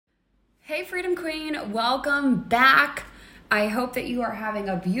Hey Freedom Queen, welcome back. I hope that you are having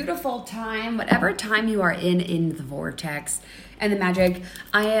a beautiful time, whatever time you are in the vortex and the magic.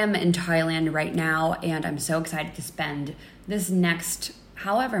 I am in Thailand right now and I'm so excited to spend this next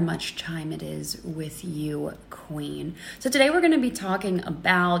however much time it is with you, Queen. So today we're going to be talking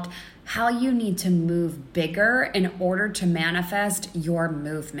about how you need to move bigger in order to manifest your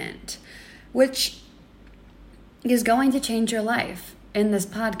movement, which is going to change your life in this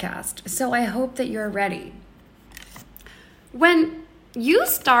podcast. So I hope that you're ready. When you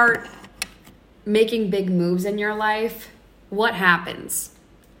start making big moves in your life, what happens?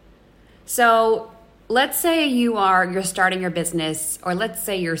 So let's say you're starting your business, or let's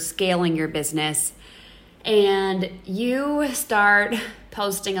say you're scaling your business, and you start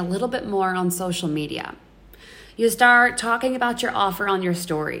posting a little bit more on social media. You start talking about your offer on your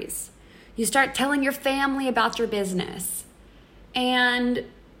stories. You start telling your family about your business. And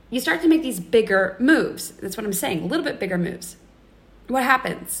you start to make these bigger moves. That's what I'm saying, a little bit bigger moves. What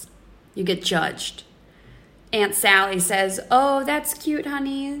happens? You get judged. Aunt Sally says, "Oh, that's cute,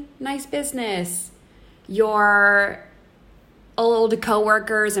 honey. Nice business." Your old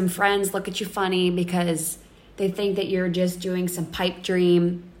coworkers and friends look at you funny because they think that you're just doing some pipe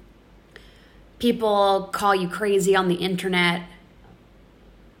dream. People call you crazy on the internet.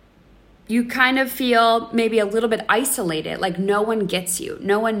 You kind of feel maybe a little bit isolated, like no one gets you.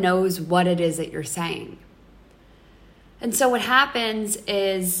 No one knows what it is that you're saying. And so what happens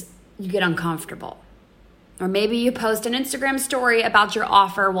is you get uncomfortable. Or maybe you post an Instagram story about your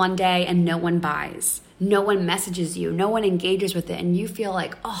offer one day and no one buys. No one messages you. No one engages with it. And you feel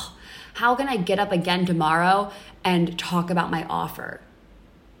like, oh, how can I get up again tomorrow and talk about my offer?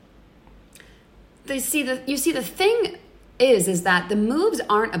 You see, the thing is that the moves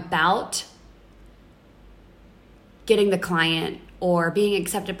aren't about getting the client or being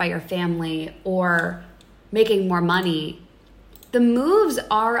accepted by your family or making more money. The moves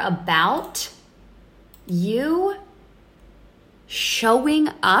are about you showing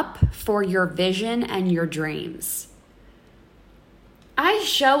up for your vision and your dreams. I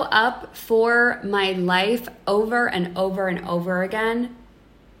show up for my life over and over and over again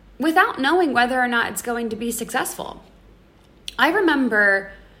without knowing whether or not it's going to be successful. I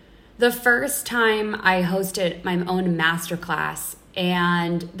remember the first time I hosted my own masterclass,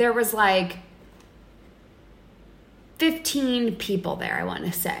 and there was like 15 people there, I want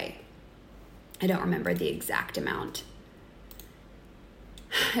to say. I don't remember the exact amount.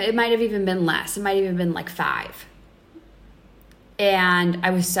 It might have even been less. It might have even been like 5. And I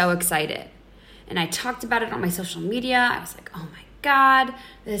was so excited. And I talked about it on my social media. I was like, oh my God,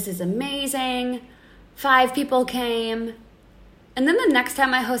 this is amazing. 5 people came. And then the next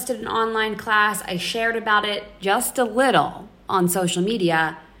time I hosted an online class, I shared about it just a little on social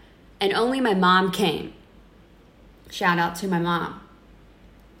media, and only my mom came. Shout out to my mom.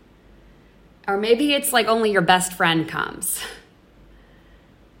 Or maybe it's like only your best friend comes.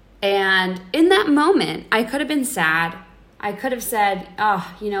 And in that moment, I could have been sad. I could have said,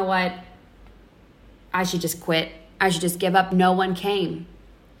 oh, you know what? I should just quit. I should just give up. No one came.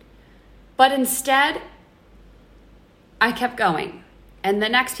 But instead, I kept going. And the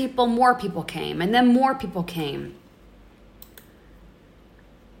next more people came. And then more people came.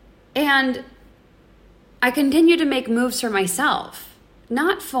 And I continued to make moves for myself.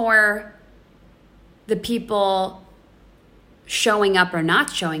 Not for the people showing up or not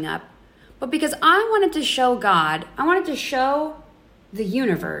showing up. But because I wanted to show God, I wanted to show the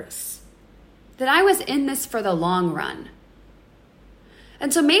universe that I was in this for the long run.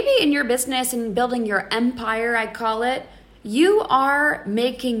 And so maybe in your business and building your empire, I call it, you are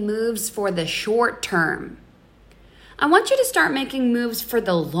making moves for the short term. I want you to start making moves for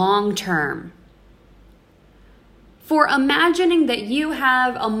the long term. For imagining that you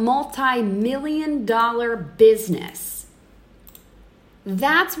have a multi-million-dollar business.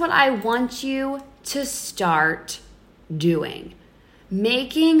 That's what I want you to start doing.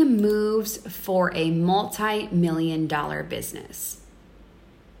 Making moves for a multi-million-dollar business.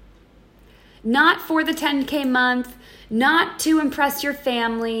 Not for the 10K month, not to impress your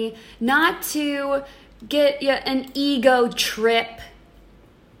family, not to get an ego trip,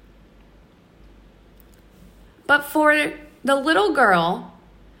 but for the little girl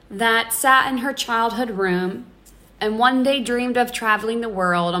that sat in her childhood room and one day dreamed of traveling the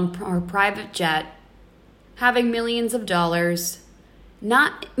world on her private jet, having millions of dollars,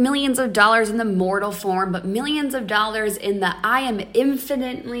 not millions of dollars in the mortal form, but millions of dollars in the I am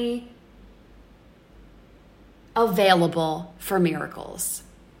infinitely available for miracles.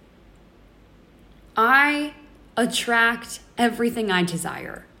 I attract everything I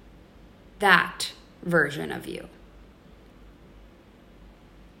desire. that version of you?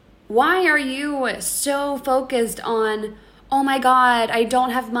 Why are you so focused on, oh my God, I don't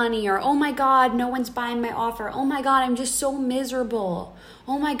have money, or oh my God, no one's buying my offer. Oh my God, I'm just so miserable.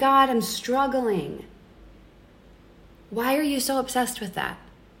 Oh my God, I'm struggling. Why are you so obsessed with that?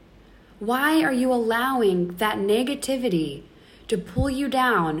 Why are you allowing that negativity to pull you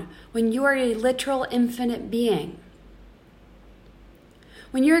down when you are a literal infinite being?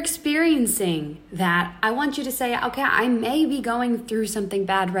 When you're experiencing that, I want you to say, okay, I may be going through something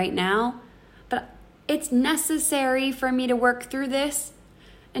bad right now, but it's necessary for me to work through this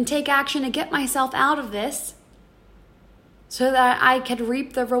and take action to get myself out of this so that I can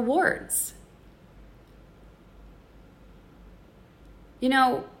reap the rewards. You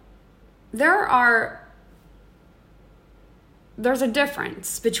know, there's a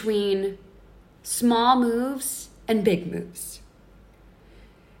difference between small moves and big moves.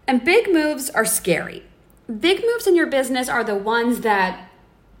 And big moves are scary. Big moves in your business are the ones that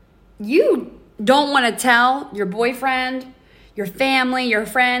you don't want to tell your boyfriend, your family, your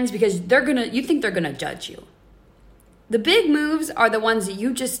friends, because you think they're gonna judge you. The big moves are the ones that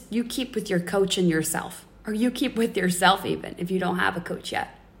you keep with your coach and yourself, or you keep with yourself even if you don't have a coach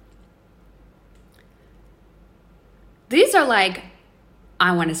yet. These are like,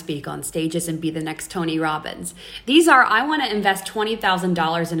 I want to speak on stages and be the next Tony Robbins. These are, I want to invest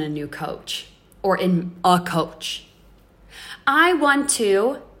 $20,000 in a new coach or in a coach. I want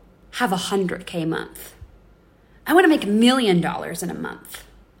to have $100K a month. I want to make $1 million in a month.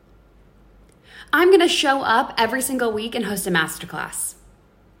 I'm going to show up every single week and host a masterclass.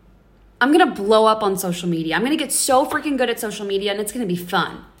 I'm going to blow up on social media. I'm going to get so freaking good at social media and it's going to be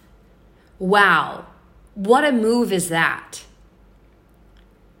fun. Wow. What a move is that?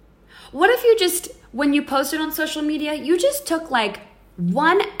 What if you just, when you posted on social media, you just took like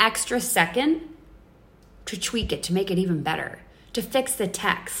 1 extra second to tweak it, to make it even better, to fix the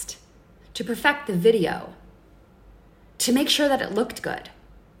text, to perfect the video, to make sure that it looked good?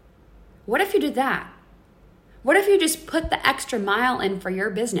 What if you did that? What if you just put the extra mile in for your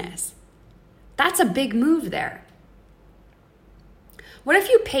business? That's a big move there. What if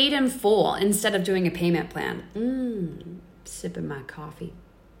you paid in full instead of doing a payment plan? Sipping my coffee.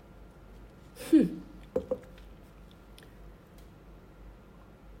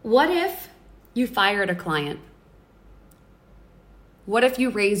 What if you fired a client? What if you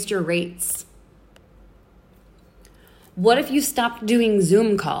raised your rates? What if you stopped doing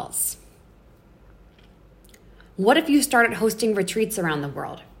Zoom calls? What if you started hosting retreats around the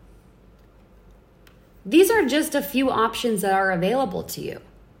world? These are just a few options that are available to you.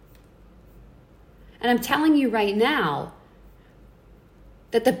 And I'm telling you right now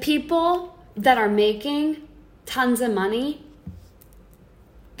that the people that are making tons of money,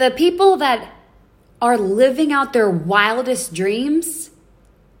 the people that are living out their wildest dreams,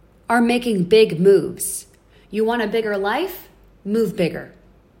 are making big moves. You want a bigger life? Move bigger.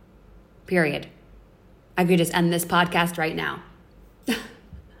 Period. I could just end this podcast right now.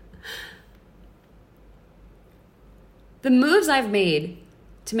 The moves I've made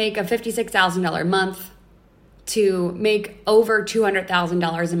to make a $56,000 a month, to make over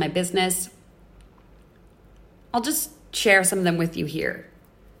 $200,000 in my business, I'll just share some of them with you here.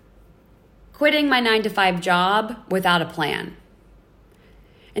 Quitting my 9-to-5 job without a plan.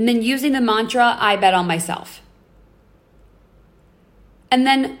 And then using the mantra, I bet on myself. And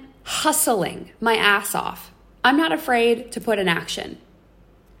then hustling my ass off. I'm not afraid to put in action.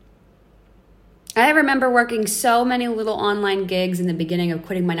 I remember working so many little online gigs in the beginning of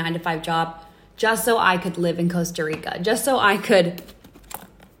quitting my 9-to-5 job just so I could live in Costa Rica, just so I could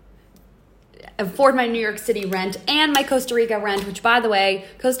afford my New York City rent and my Costa Rica rent, which, by the way,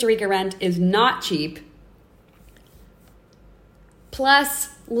 Costa Rica rent is not cheap. Plus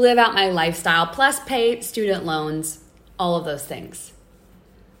live out my lifestyle, plus pay student loans, all of those things.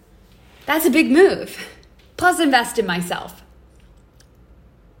 That's a big move. Plus invest in myself.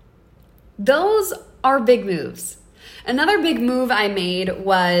 Those are big moves. Another big move I made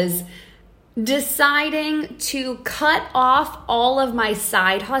was deciding to cut off all of my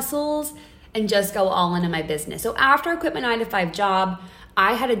side hustles and just go all into my business. So after I quit my 9-to-5 job,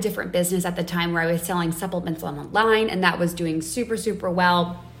 I had a different business at the time where I was selling supplements online, and that was doing super, super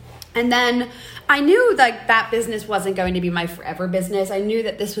well. And then I knew that business wasn't going to be my forever business. I knew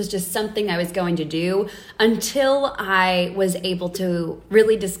that this was just something I was going to do until I was able to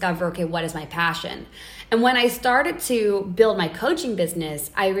really discover, okay, what is my passion? And when I started to build my coaching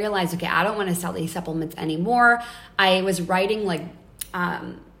business, I realized, okay, I don't want to sell these supplements anymore. I was writing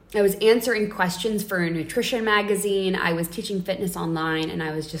I was answering questions for a nutrition magazine. I was teaching fitness online, and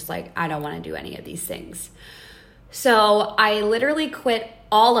I was just like, I don't want to do any of these things. So I literally quit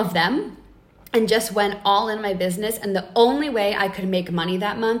all of them and just went all in my business. And the only way I could make money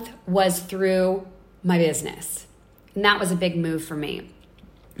that month was through my business. And that was a big move for me.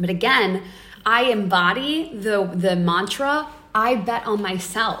 But again, I embody the mantra, I bet on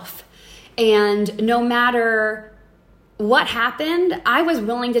myself. And no matter what happened, I was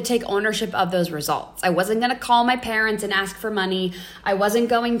willing to take ownership of those results. I wasn't going to call my parents and ask for money. I wasn't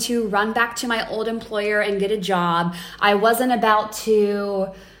going to run back to my old employer and get a job. I wasn't about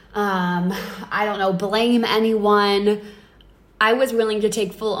to, blame anyone. I was willing to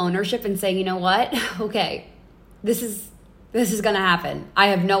take full ownership and say, you know what? Okay, this is going to happen. I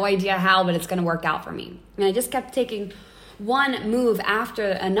have no idea how, but it's going to work out for me. And I just kept taking one move after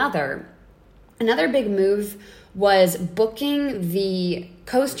another. Another big move was booking the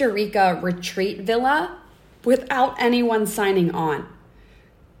Costa Rica retreat villa without anyone signing on.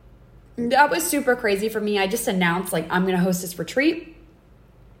 That was super crazy for me. I just announced, I'm going to host this retreat.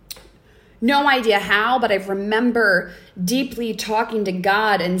 No idea how, but I remember deeply talking to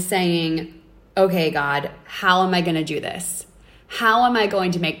God and saying, okay, God, how am I going to do this? How am I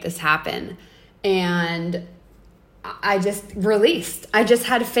going to make this happen? And I just released. I just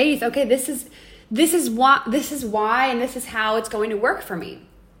had faith. Okay, this is why, and this is how it's going to work for me.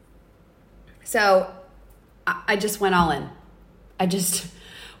 So I just went all in. I just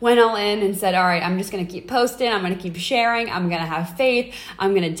went all in and said, all right, I'm just going to keep posting. I'm going to keep sharing. I'm going to have faith.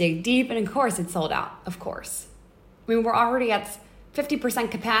 I'm going to dig deep. And of course, it sold out. Of course. I mean, we're already at 50%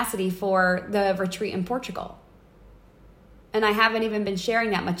 capacity for the retreat in Portugal. And I haven't even been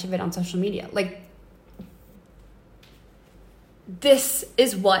sharing that much of it on social media. This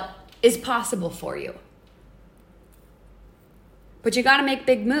is what is possible for you. But you got to make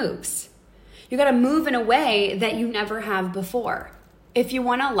big moves. You got to move in a way that you never have before if you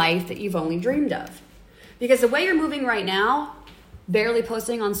want a life that you've only dreamed of. Because the way you're moving right now, barely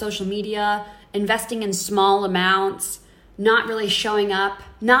posting on social media, investing in small amounts, not really showing up,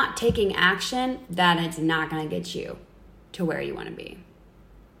 not taking action, that it's not going to get you to where you want to be.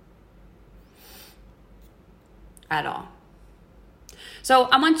 At all. So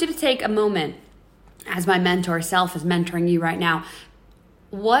I want you to take a moment, as my mentor self is mentoring you right now.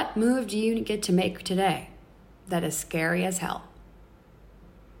 What move do you get to make today that is scary as hell?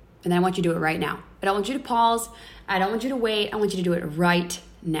 And then I want you to do it right now. I don't want you to pause. I don't want you to wait. I want you to do it right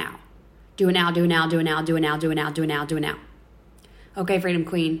now. Do it now, do it now, do it now, do it now, do it now, do it now, do it now. Okay, Freedom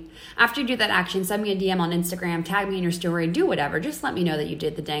Queen. After you do that action, send me a DM on Instagram, tag me in your story, do whatever. Just let me know that you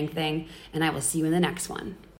did the dang thing, and I will see you in the next one.